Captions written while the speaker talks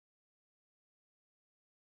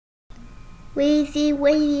Weezy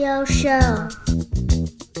Radio Show.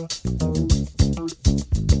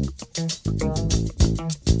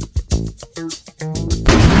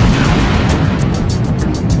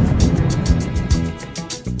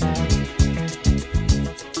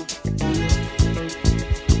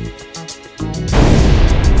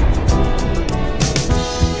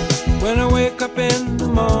 When I wake up in the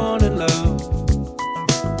morning, love,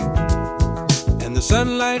 and the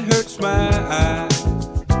sunlight hurts my eyes,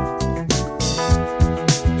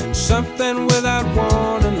 and something without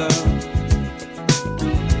warning, love,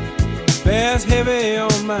 bears heavy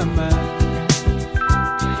on my mind.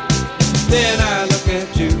 Then I look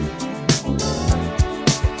at you,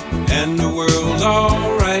 and the world's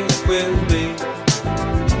alright with me.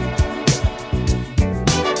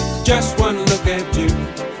 Just one look at you,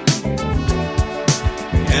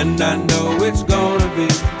 and I know it's gonna be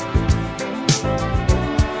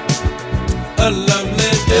a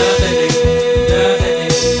lovely day.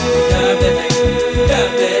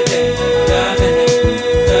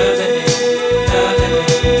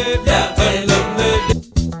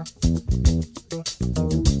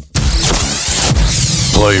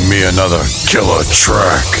 Play me another killer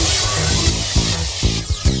track.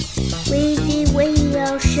 Weezy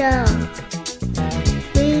Radio Show.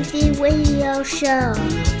 Weezy Radio Show.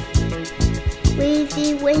 Weezy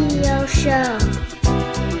Radio Show.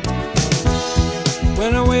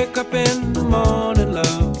 When I wake up in the morning,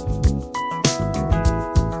 love,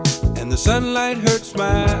 and the sunlight hurts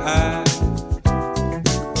my eyes,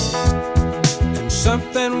 and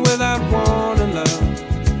something without warning, love,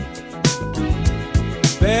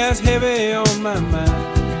 bears heavy on my mind.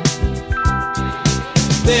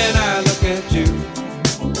 Then I look at you,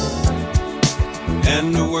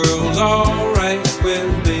 and the world's alright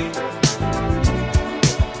with me.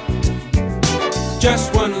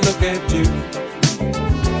 Just one look at you,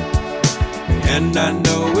 and I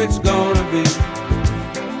know it's gonna be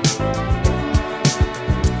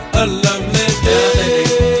a lovely day.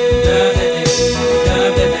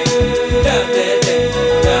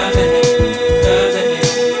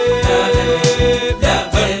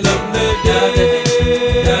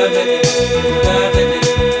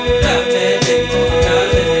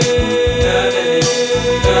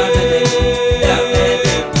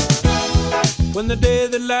 When the day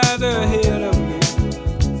that lies ahead of me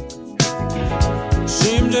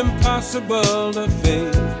seems impossible to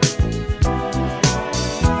face,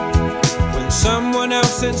 when someone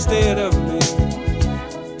else instead of me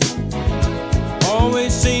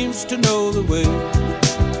always seems to know the way,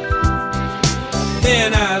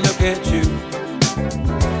 then I look at you,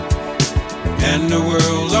 and the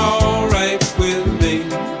world's alright with me.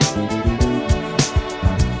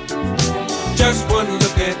 Just one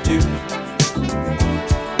look at you,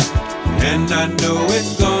 and I know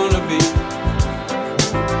it's gonna be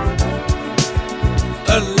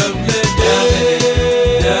a lovely day.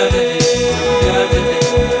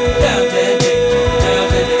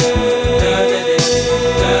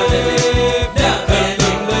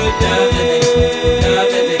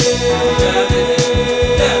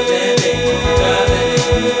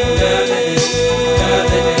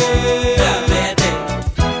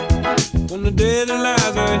 When the day that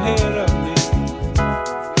lies ahead of me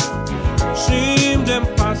seems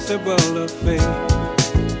impossible to face,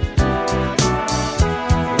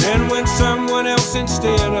 and when someone else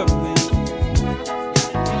instead of me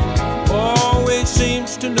always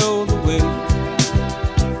seems to know the way,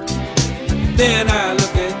 then I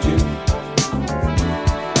look at you,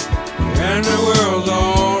 and the world's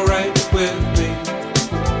alright with me.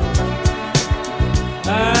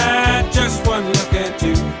 I just one look at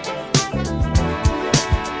you,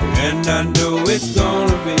 and I know it's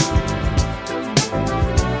gonna be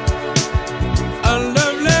a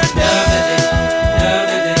lovely day.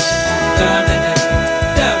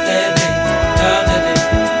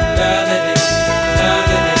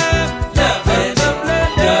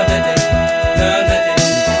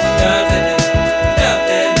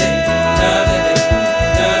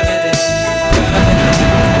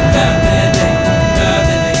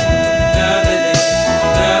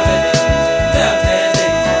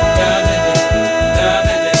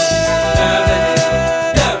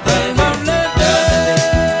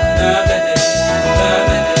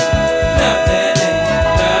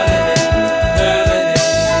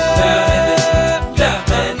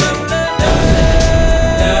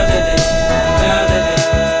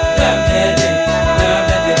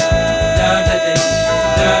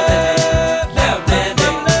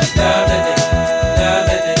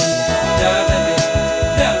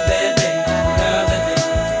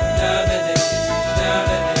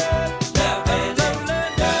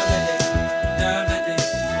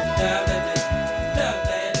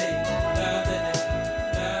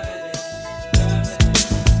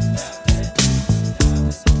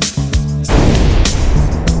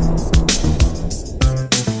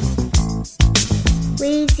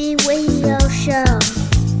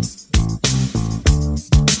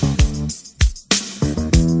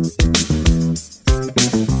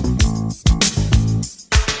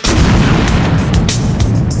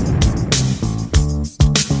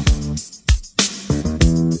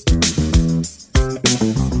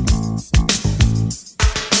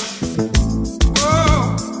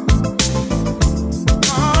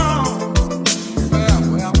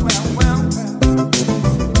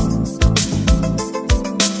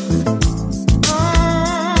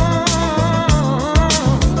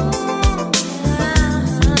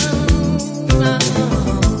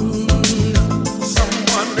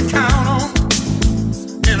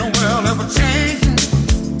 No.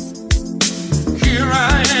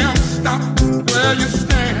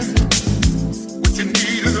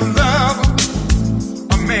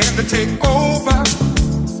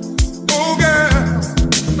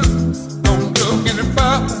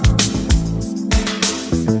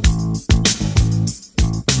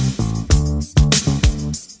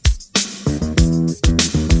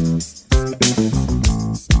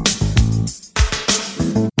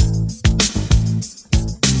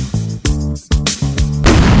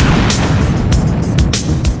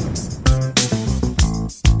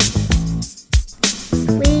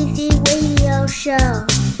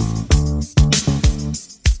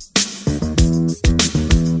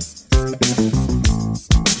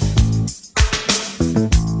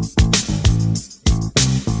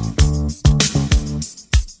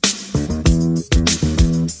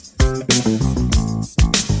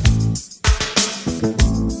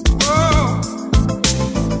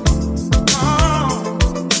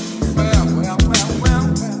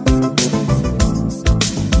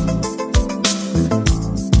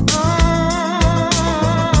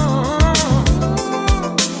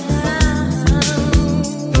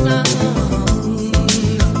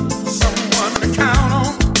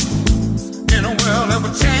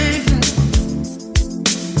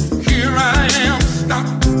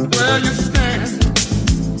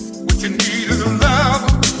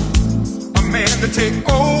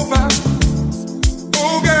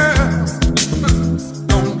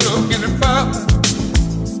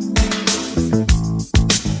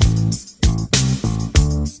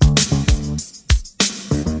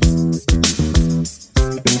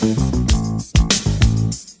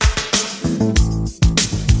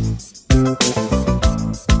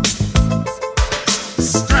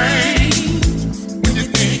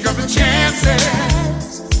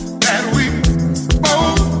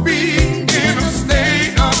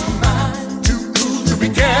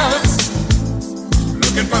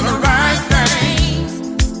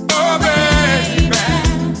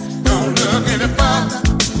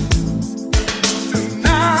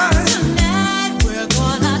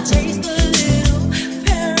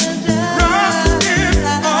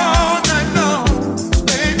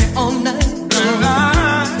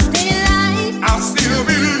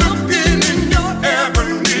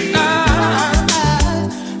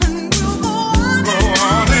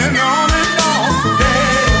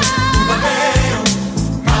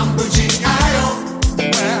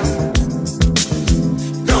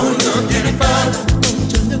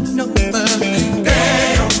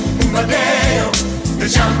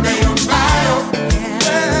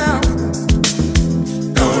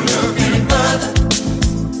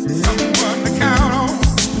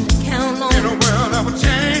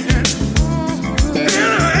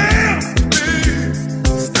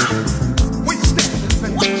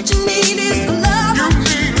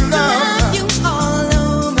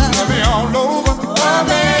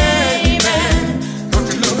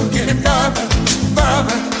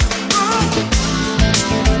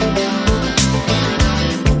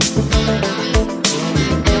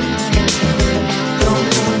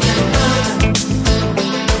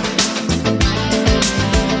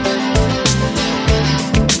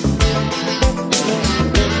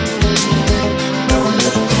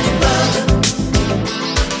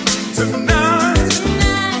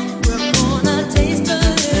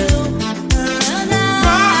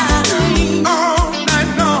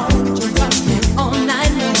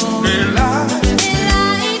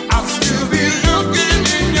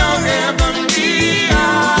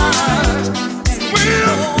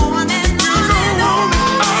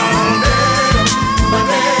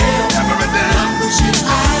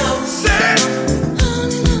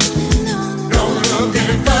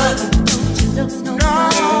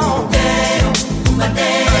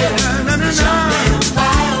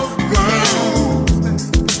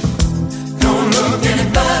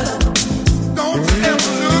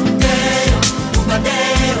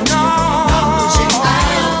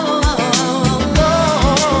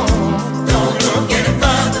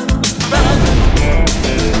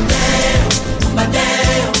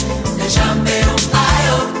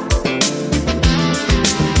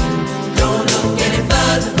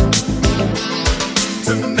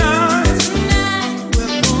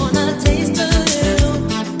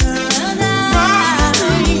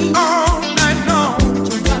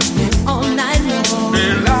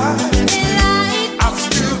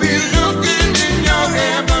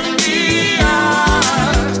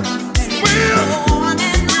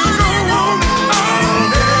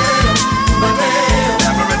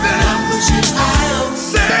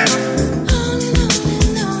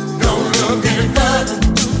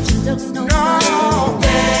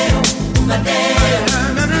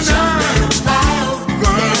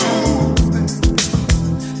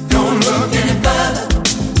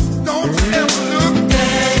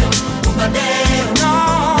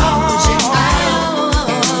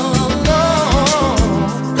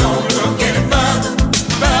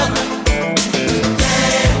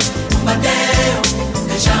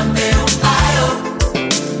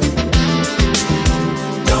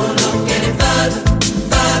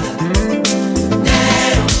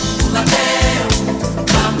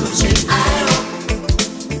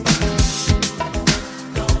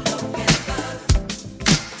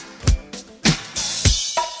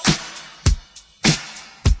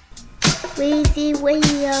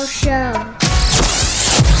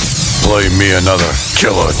 Play me another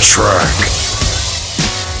killer track.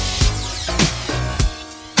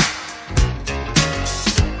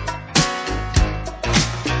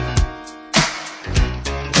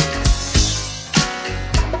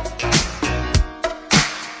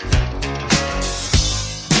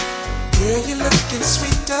 Girl, you're looking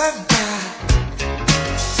sweeter now.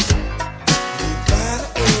 You got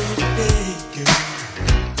every day, girl.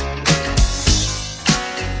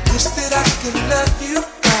 Wish that I could love you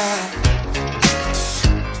right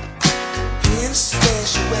in a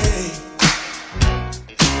special way.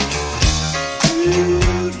 You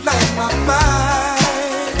light my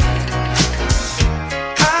fire.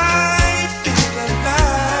 I feel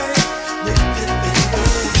alive with you, baby.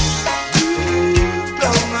 You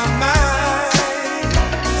blow my mind.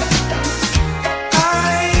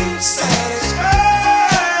 I'm satisfied.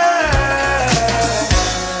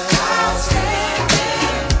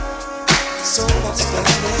 So much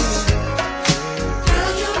better.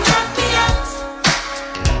 Girl, you knock me out.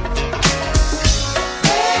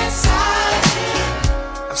 Excited.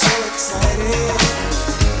 I'm so excited.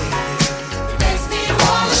 Makes me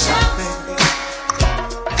wanna shout.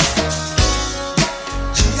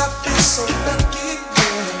 Gee, I feel so lucky,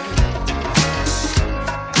 girl,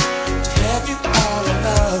 to have you all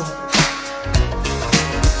alone.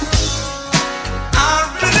 I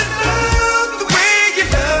really love the way you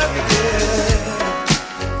love me, girl.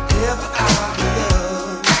 Never I'll be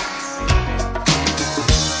yours.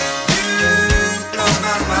 You blow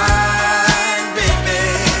my mind, baby.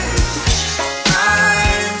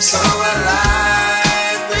 I'm so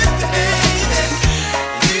alive with you, baby.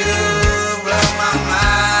 You blow my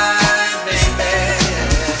mind, baby.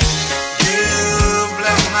 You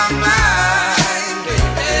blow my mind,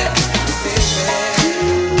 baby. You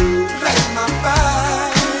light my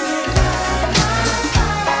fire.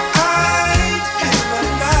 I feel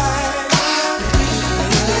alive.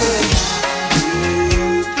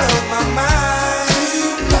 You blow my mind.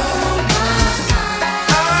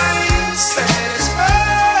 I'm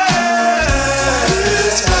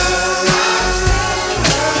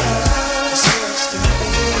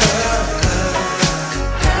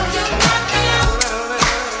Girl, you knock me out.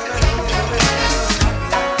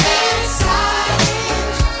 Excited.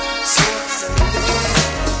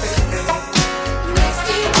 Makes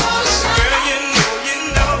me wanna shout.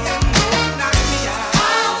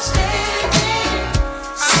 Outstanding.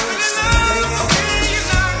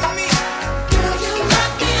 Girl, you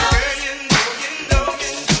knock me out.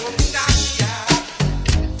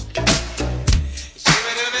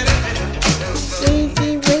 Weezy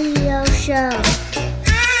Radio Show.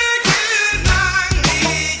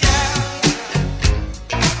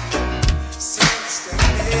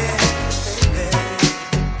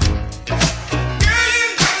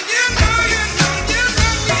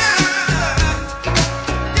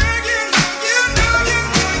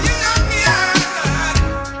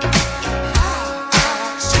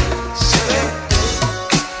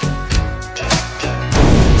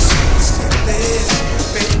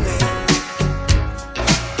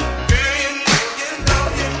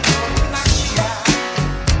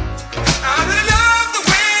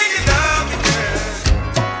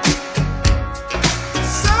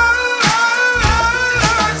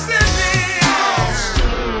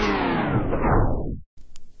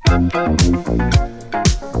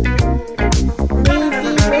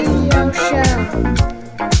 Weezy Radio Show.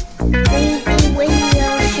 Weezy Radio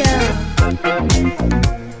Show.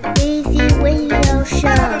 Weezy Radio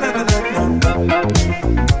Show.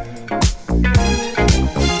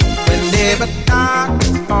 Whenever dark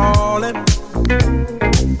is falling,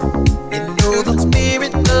 you know the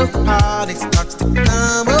spirit of the party starts to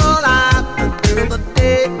come alive until the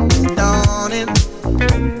day is dawning.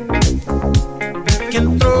 You can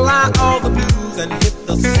throw out all the blues and hit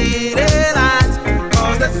the city lights,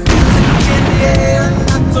 'cause there's music in the air and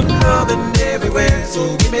lots of loving everywhere. So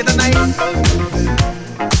give me the night.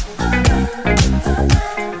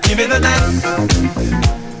 Give me the night.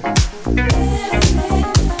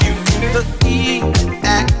 Give me the heat,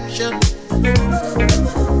 action.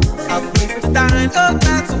 A place to dine, a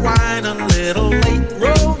glass of wine, a little late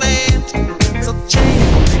romance. So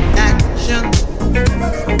change action.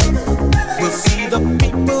 We'll see the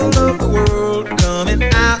people of the world coming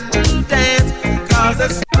out to dance, 'cause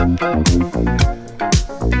there's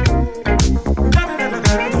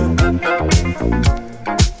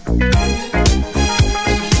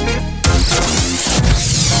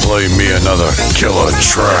Play me another killer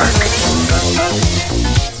track.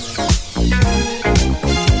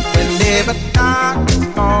 whenever dark is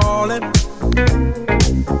falling,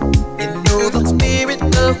 you know the spirit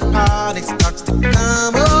of the party starts to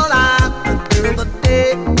come alive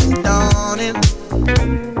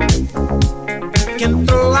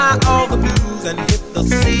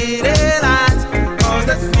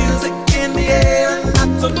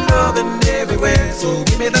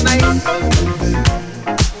the night.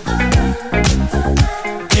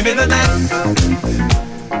 Give me the night.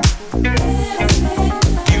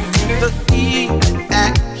 Give me the heat,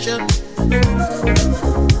 action.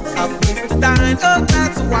 A place to dine, a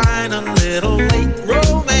glass of wine, a little late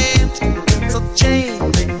romance. So change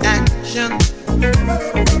the action.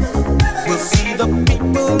 We'll see the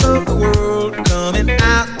people of the world coming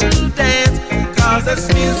out to dance. Cause there's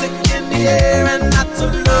music in the air and lots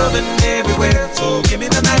of loving everywhere. So give me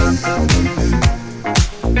the night.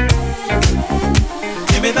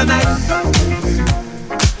 Give me the night.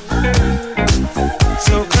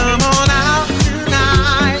 So come on out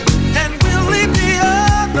tonight, and we'll leave the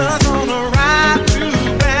others on a ride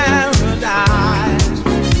through paradise.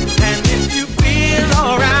 And if you feel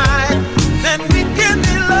alright, then we can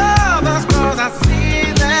be lovers. Cause I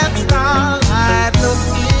see that starlight look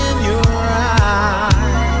in your eyes.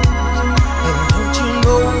 And don't you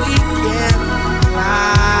know we can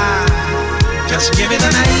fly? Just give me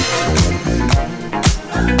the night.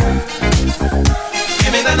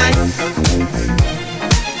 Give me the night.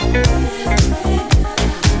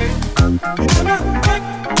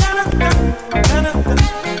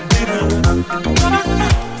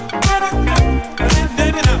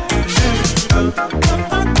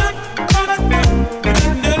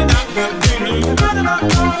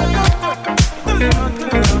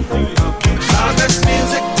 Cause there's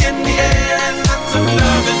music in the air and lots of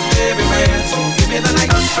loving everywhere. So give me the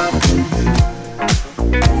night.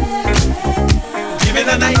 Give me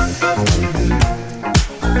the night.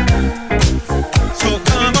 So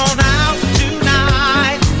come on out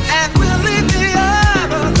tonight, and we'll leave the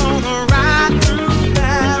others on a ride through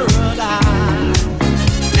paradise.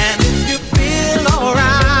 And if you feel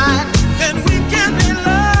alright, then we can be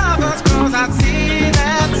lovers. Cause I see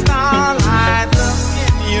that starlight look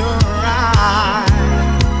in your eyes.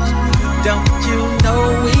 Don't you know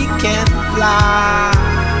we can fly?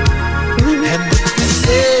 And if we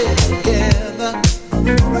stay together,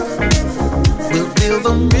 we'll feel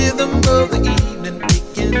the rhythm of the evening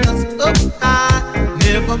picking us up high.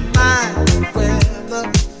 Never mind the weather.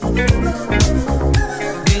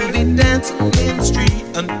 We'll be dancing in the street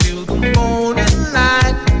until the morning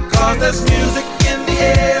light. Cause there's music in the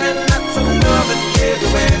air and lots of loving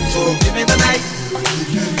everywhere. So give me the night.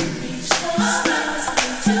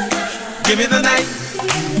 Give me the night.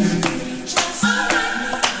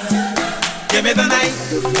 Give me the night.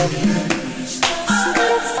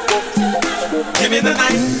 Give me the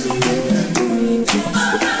night.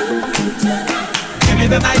 Give me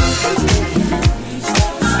the night.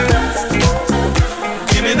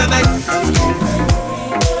 Give me the night.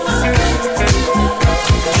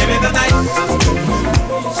 Give me the night.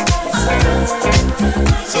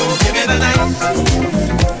 So give me the night.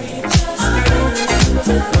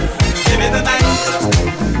 Give me the night.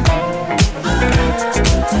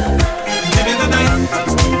 Give me the night.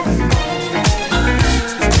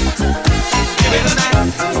 Give me the night.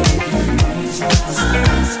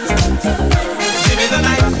 Give me the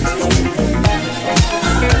night.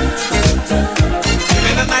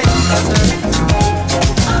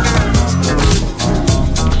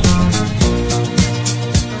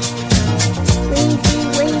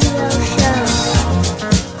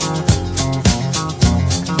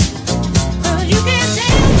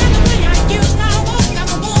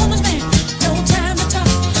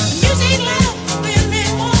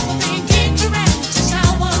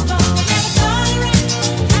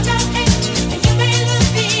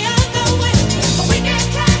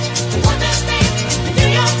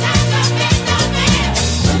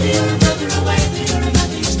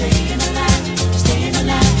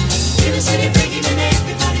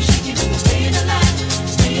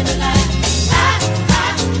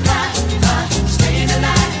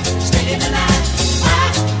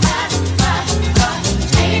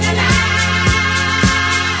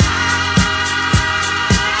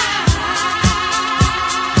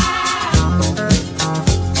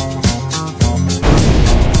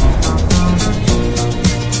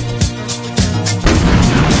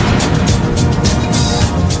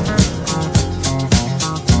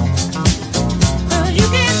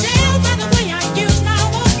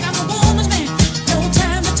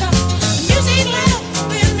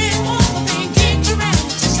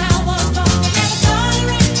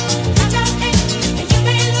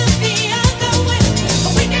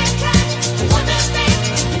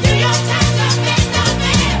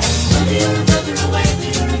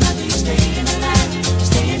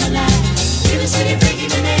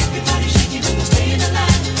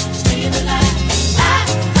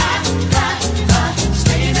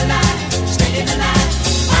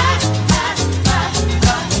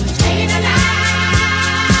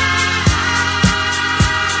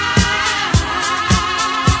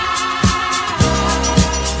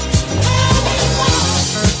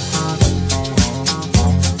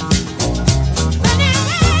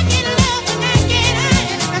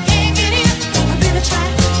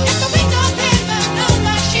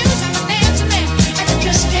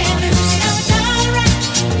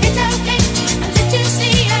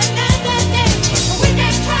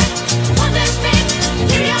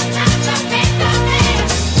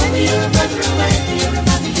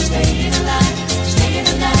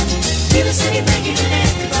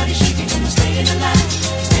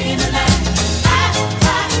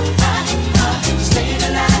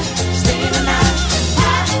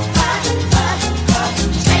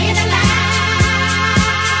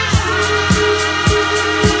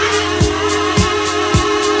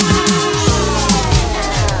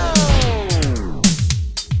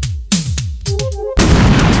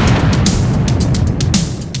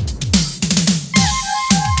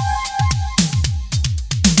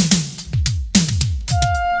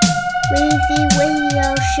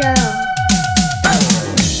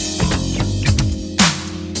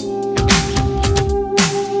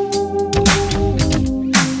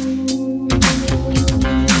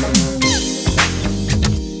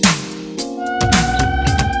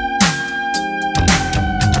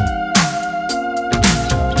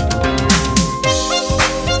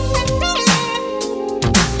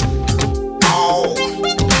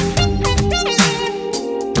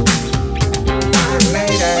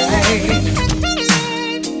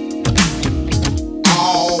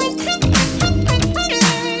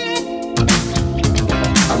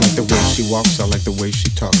 walks, I like the way she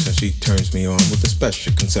talks, and she turns me on with a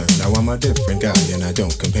special concern. Now I'm a different guy, and I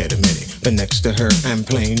don't compare to many. But next to her, I'm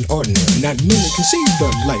plain ordinary. Not many can see the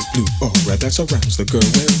light blue aura that surrounds the girl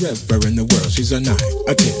wherever in the world. She's a 9,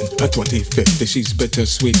 a 10, a 20, 50. She's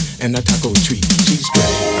bittersweet and a taco treat. She's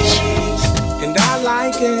strange, and I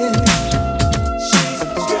like it. She's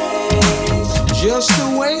strange, just the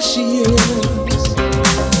way she is.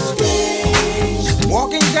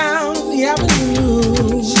 Walking down the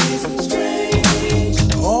avenue, she's strange,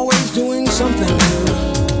 always doing something new.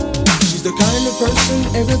 She's the kind of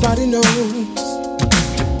person everybody knows.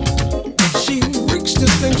 She reeks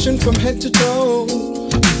distinction from head to toe.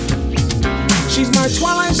 She's my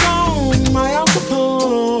Twilight Zone, my Al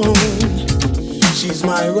Capone. She's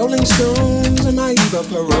my Rolling Stones and my Eva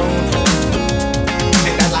Peron.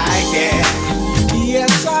 And I like it,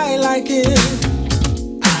 yes I like it.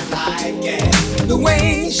 Like it. The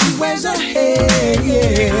way she wears her hair,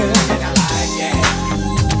 yeah. And I like it.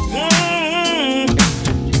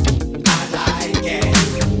 I like it.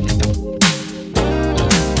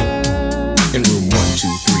 In room 1, 2,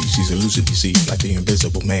 3, she's elusive, you see, like the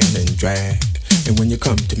invisible man in drag. And when you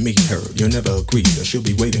come to meet her, you'll never agree, or she'll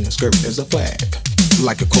be waving a skirt as a flag.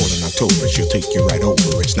 Like a cold in October, she'll take you right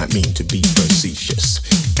over. It's not mean to be facetious.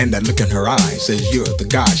 And that look in her eye says you're the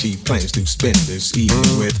guy she plans to spend this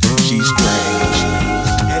evening with. She's strange,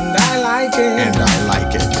 and I like it. And I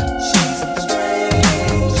like it. She's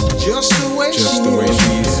strange, just the way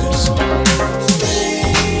she is.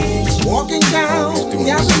 Walking down the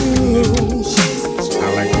avenue, I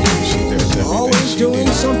like the way she does everything. Always doing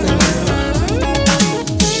something new.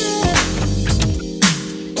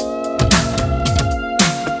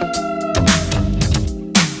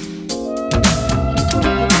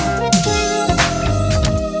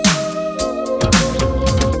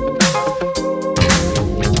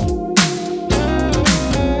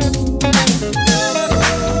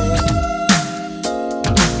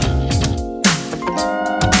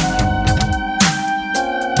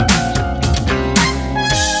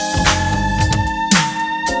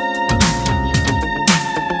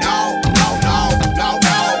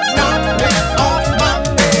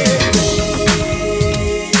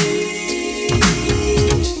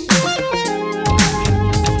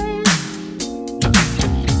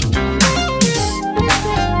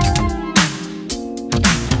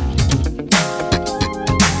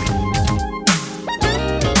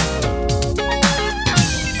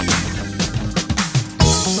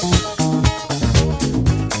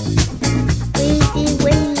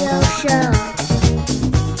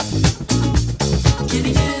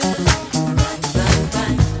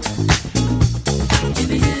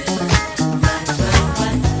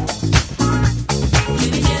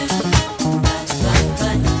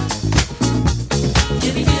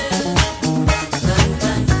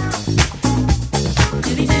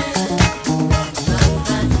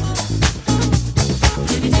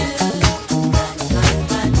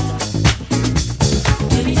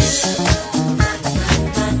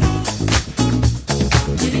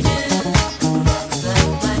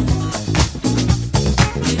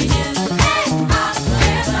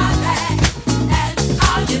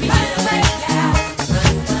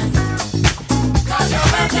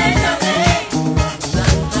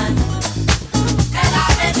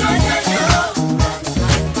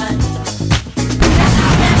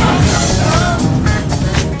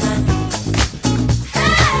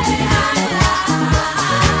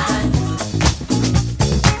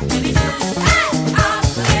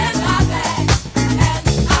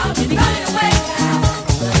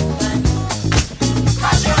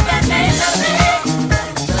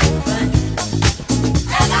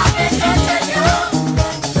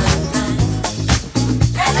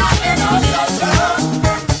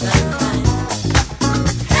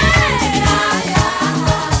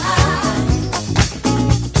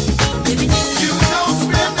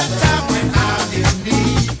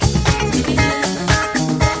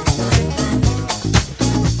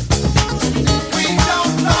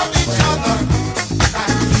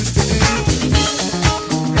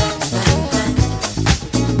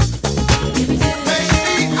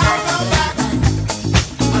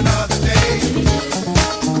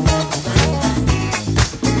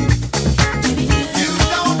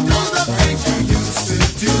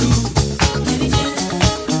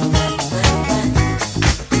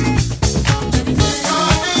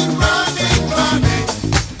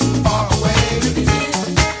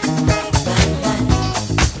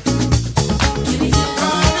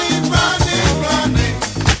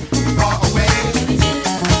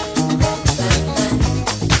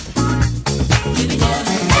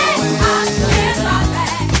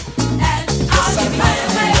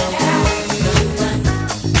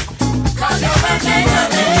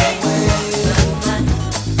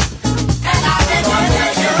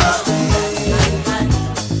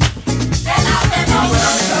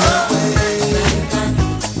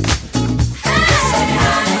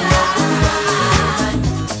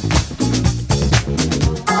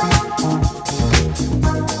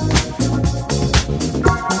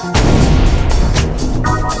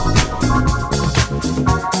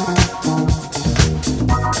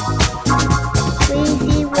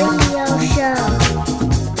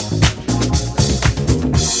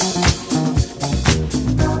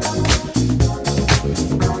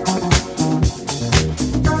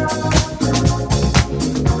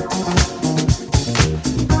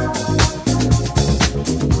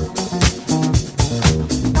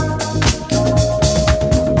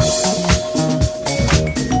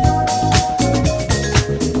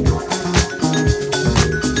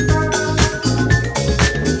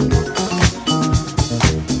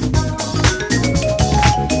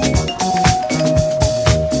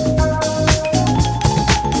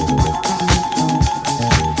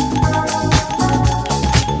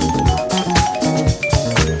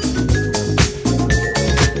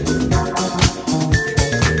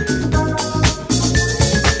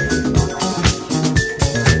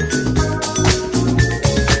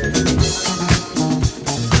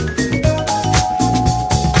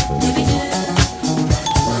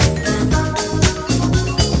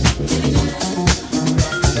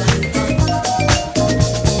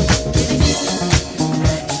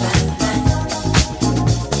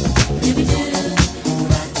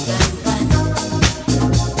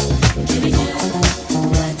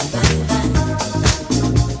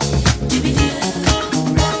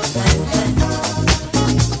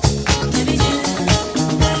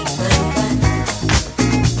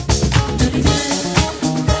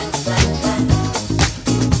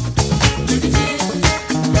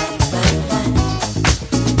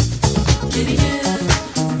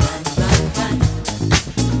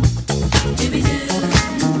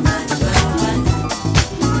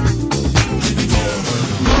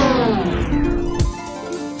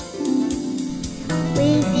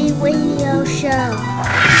 Radio Show.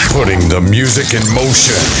 Putting the music in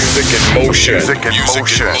motion. Music in motion. Music in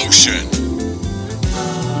motion.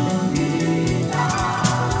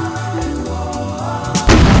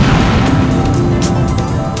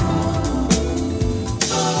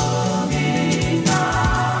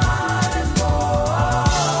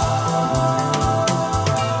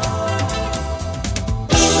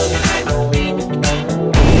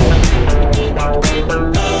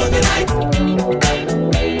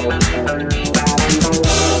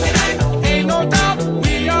 Ain't no doubt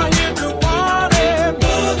we are here to party.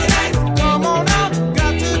 Come on out,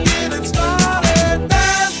 got to get it started.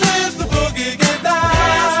 Dance with the boogie, get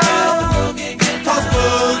down. 'Cause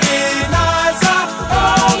boogie nights are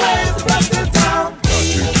always the best in town.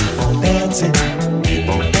 Dancing, keep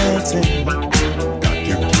on dancing. Got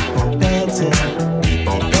to keep on dancing, keep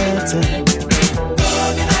on dancing.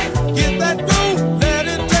 Get that groove, let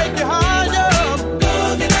it take you higher.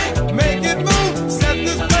 Make it move, set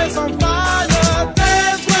this place on fire.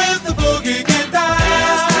 Dance with the boogie, get down.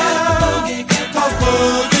 'Cause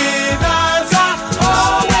boogie nights are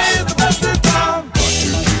always the best in town.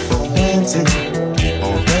 Keep on dancing, keep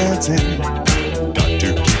on dancing. Got to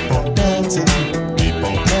keep on dancing, keep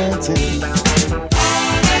on dancing.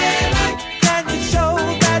 Can you show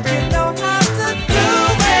that you know how to do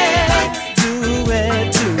it? Do it,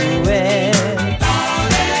 do it.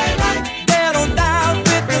 Get on down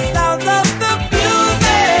with the sounds of the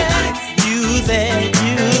music. Use it,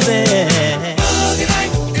 use it.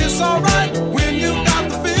 It's alright when you got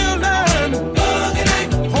the feeling.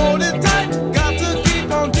 Hold it tight, got to keep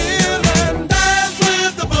on dealing. Dance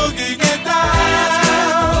with the boogie, get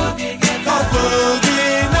down. 'Cause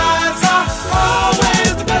boogie nights are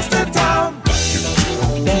always the best in town.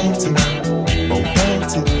 Dancing, keep on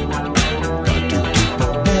dancing. Got to keep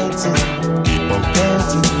on dancing, keep on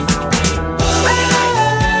dancing.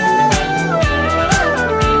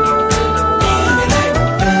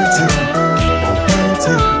 Dancing, keep on dancing.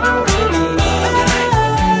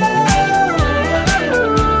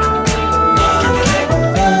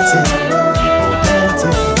 Dancing, keep on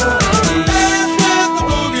dancing. Dance with the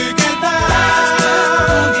boogie, get down.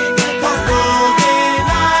 'Cause boogie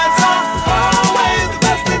nights are always the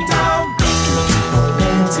best in town.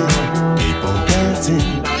 Dancing, keep on dancing.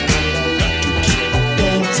 Got to keep on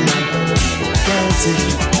dancing, keep on dancing.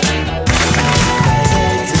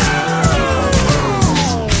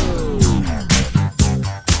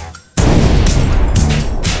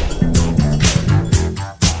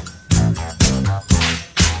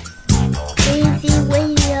 Easy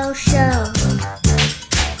Radio Show.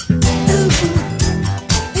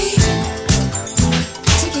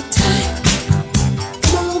 Take your time.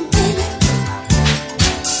 Come on, baby.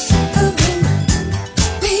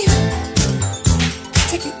 Baby.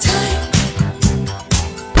 Take your time.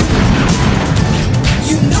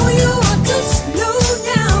 You know you ought to slow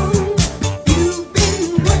down. You've been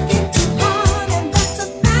working too hard, and that's a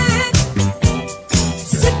fact.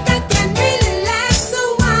 Sit back and relax a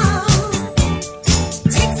while.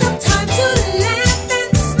 Take some time to laugh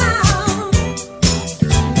and smile.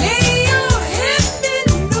 Lay your head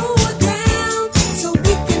lower down so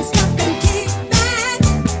we can stop and kick back.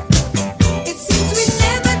 It seems we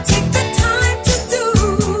never take the time to do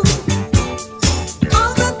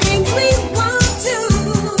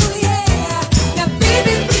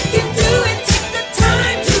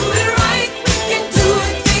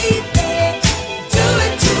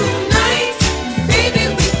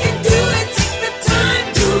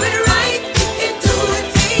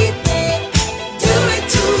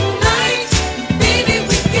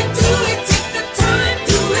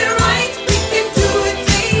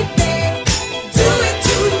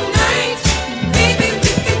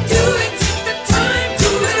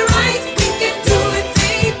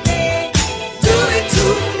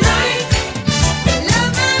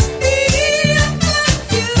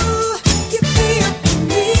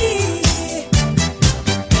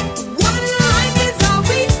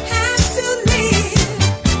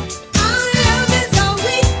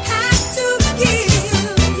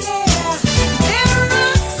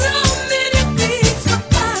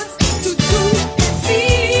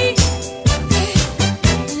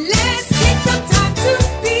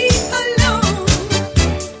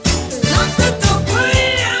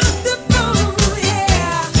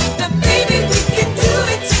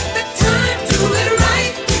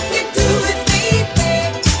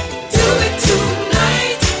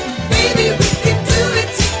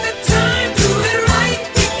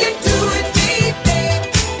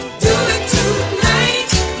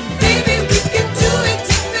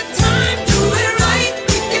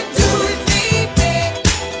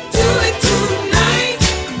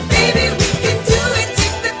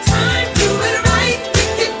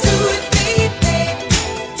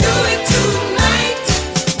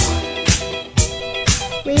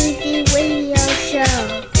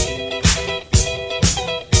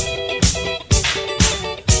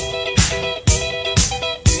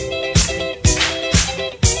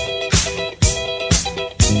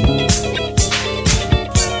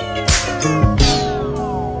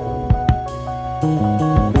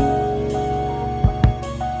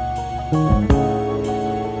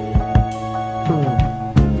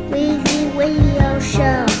Weezy Radio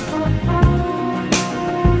Show.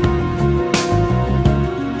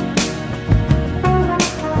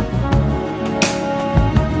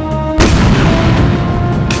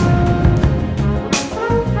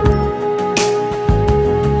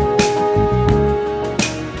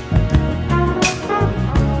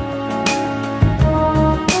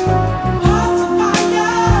 Hearts of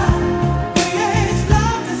fire, creates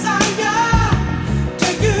love, desire,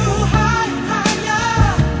 take you higher,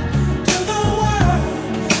 higher to the world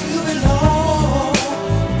you belong.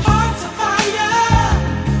 Hearts of fire,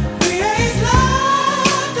 creates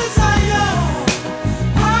love, desire,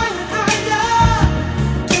 higher, higher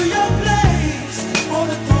to your place on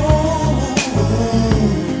the throne.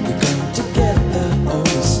 We come together on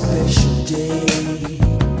a special day.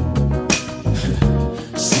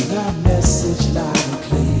 Sing our message loud and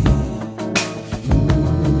clear.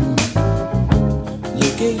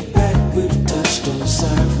 Looking back, we've touched on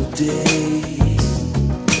sorrowful days.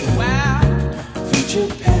 Wow. Future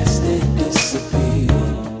past, they disappear.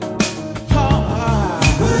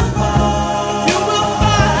 You will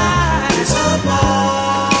find it's a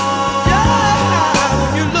yeah.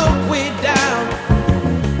 When you look way down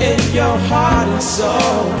in your heart and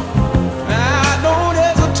soul, I don't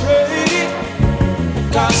hesitate.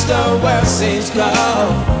 Cause the world seems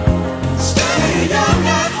cold. Stay young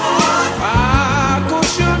at heart. Ah,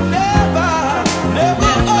 'cause you never,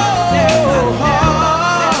 never, old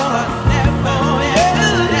heart. Never, yeah.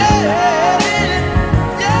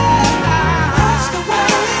 That's the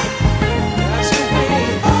way. That's the way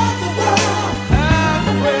of the world. Of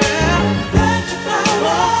the world. Plant your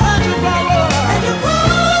flower. Plant your flower. And you grow.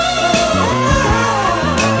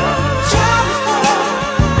 Child is born.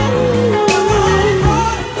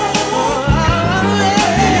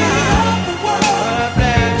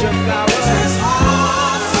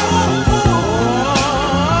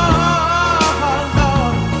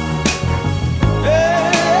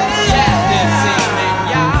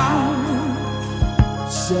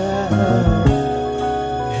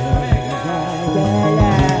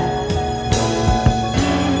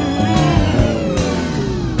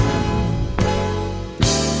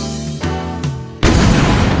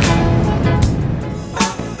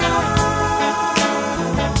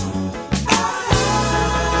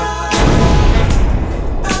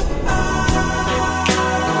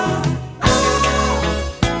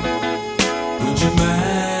 Would you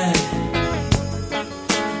mind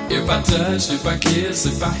if I touched, if I kissed,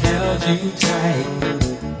 if I held you tight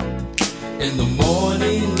in the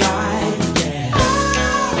morning light? Yeah.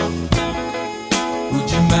 Would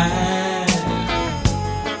you mind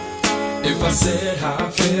if I said how I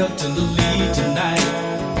felt in the lead tonight?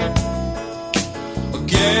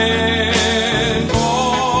 Again,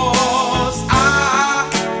 'cause I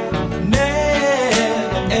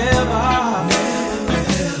never ever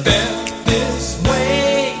felt this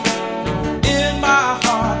way in my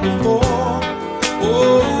heart before.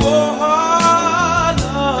 Oh,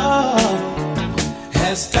 love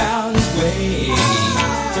has found its way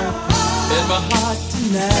in my heart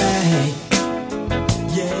tonight.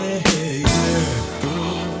 Yeah, yeah.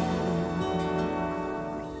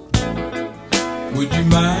 Would you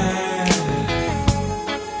mind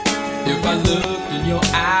if I looked in your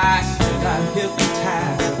eyes and I'm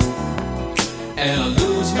hypnotized and I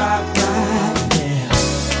lose my pride? Yeah.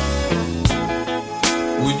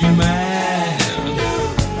 Would you mind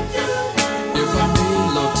if I made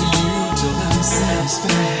love to you till I'm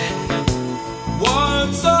satisfied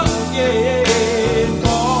once again?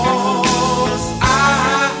 'Cause I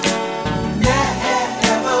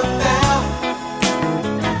never felt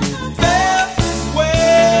this way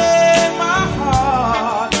in my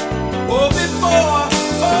heart. Oh, before,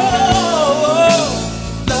 oh,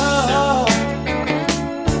 love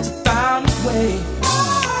found a way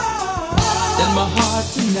in my heart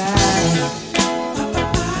tonight.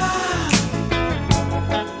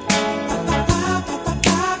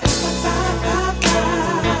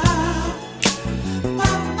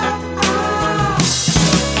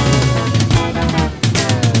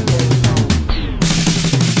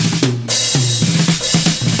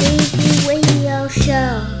 Weezy Radio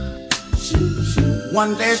Show.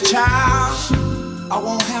 One day, child, I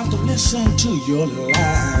won't have to listen to your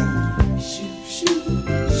lies.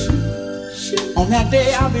 On that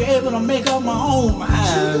day, I'll be able to make up my own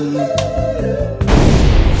mind.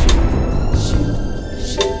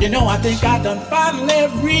 You know, I think I done finally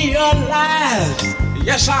realized.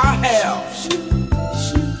 Yes, I have.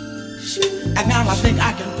 And now I think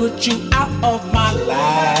I can put you out of my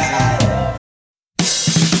life.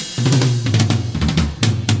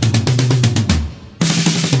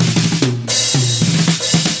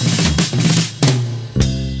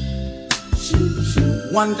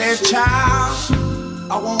 One day, child,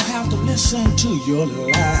 I won't have to listen to your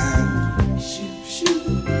lies.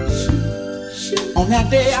 On that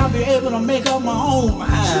day, I'll be able to make up my own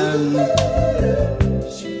mind.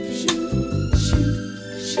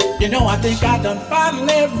 You know, I think I done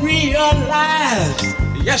finally realized.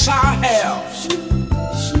 Yes, I have.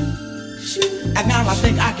 And now I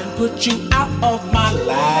think I can put you out of my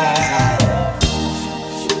life.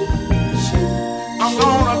 I'm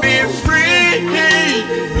gonna be free.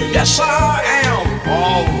 Yes, I am.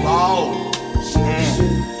 Oh, Lord.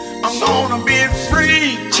 I'm gonna be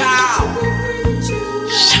free, child.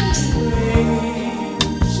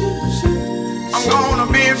 I'm gonna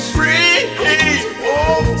be free.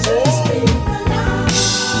 Oh, oh.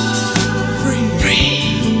 Free.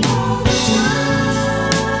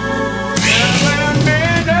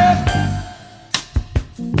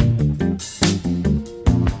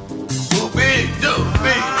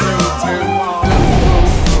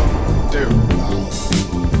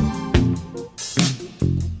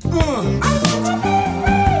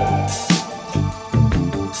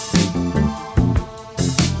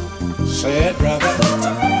 Say it, brother.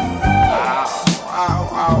 Ow, ow,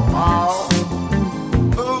 ow, ow.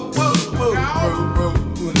 Ooh, ooh, ooh, ooh,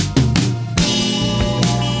 ooh.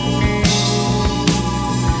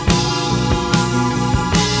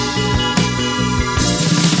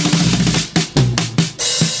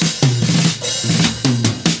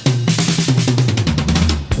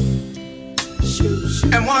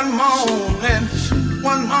 And one morning,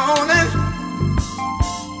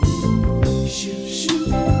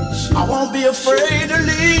 I won't be afraid to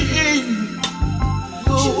leave.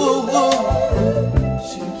 Ooh, ooh, ooh.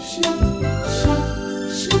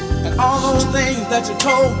 And all those things that you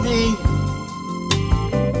told me,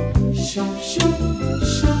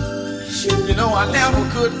 you know I never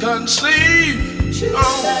could conceive. Oh.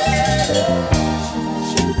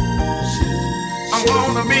 I'm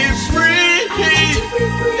gonna be free.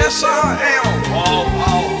 Yes, I am. Oh,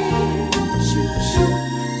 oh.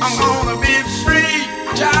 I'm gonna be free,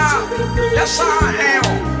 child. Yes, I am.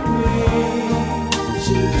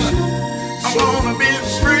 I'm gonna be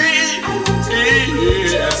free.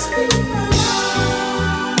 Yeah.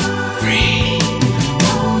 Free.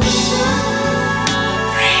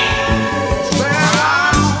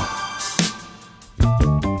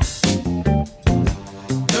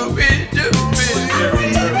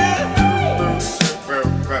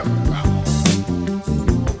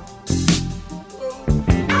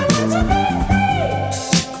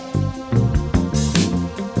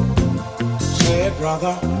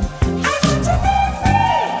 Brother,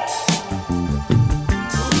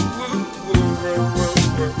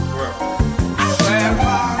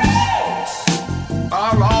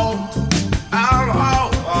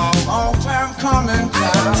 long time coming,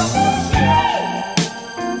 child.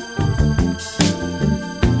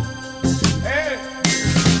 Hey.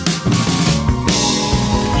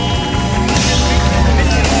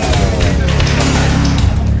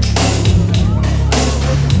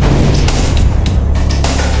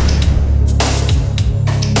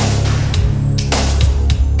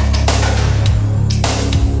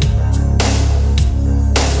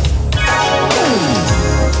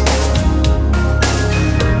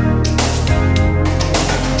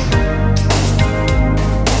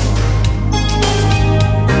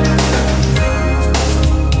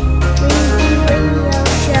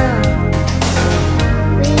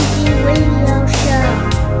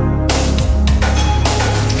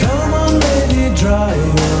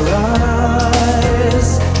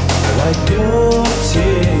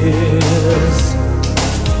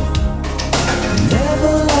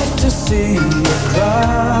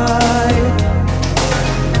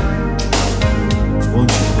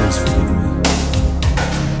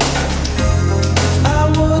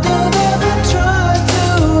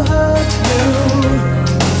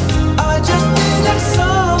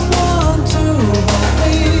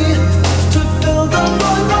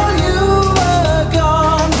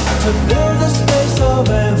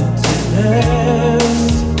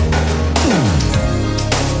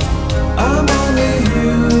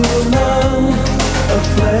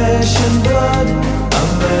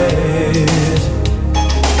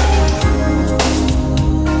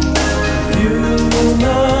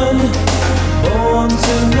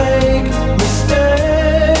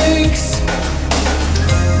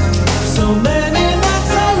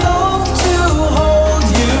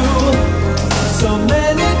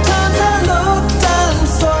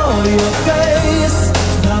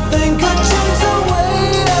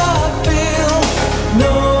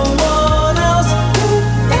 No one else could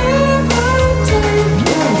ever take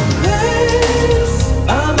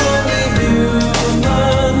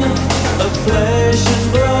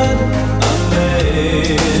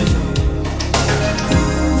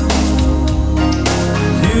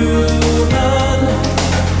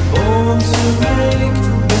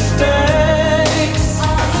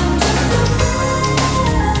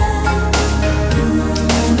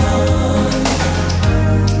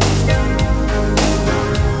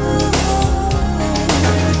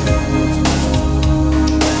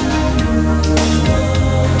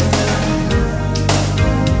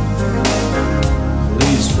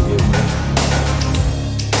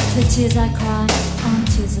The tears I cry aren't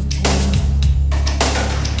tears of pain.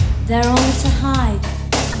 They're only to hide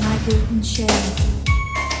my guilt and shame.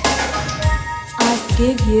 I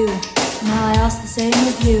forgive you, now I ask the same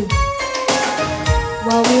of you.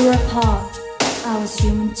 While we were apart, I was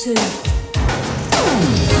human too.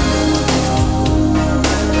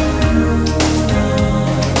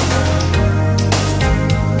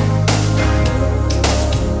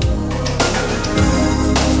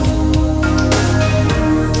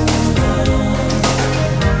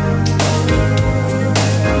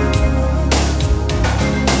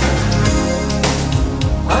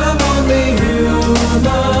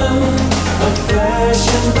 Flesh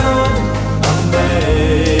and blood, I'm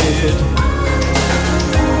made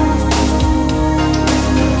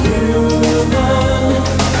human,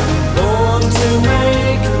 born to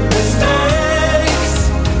make mistakes.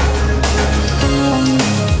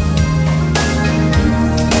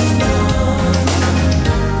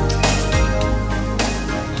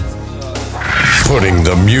 Putting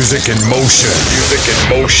the music in motion. Music in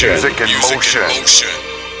motion. Music in motion.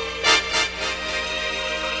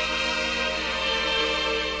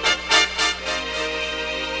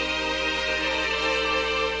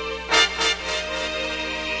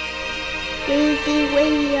 Easy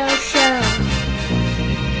Radio Show.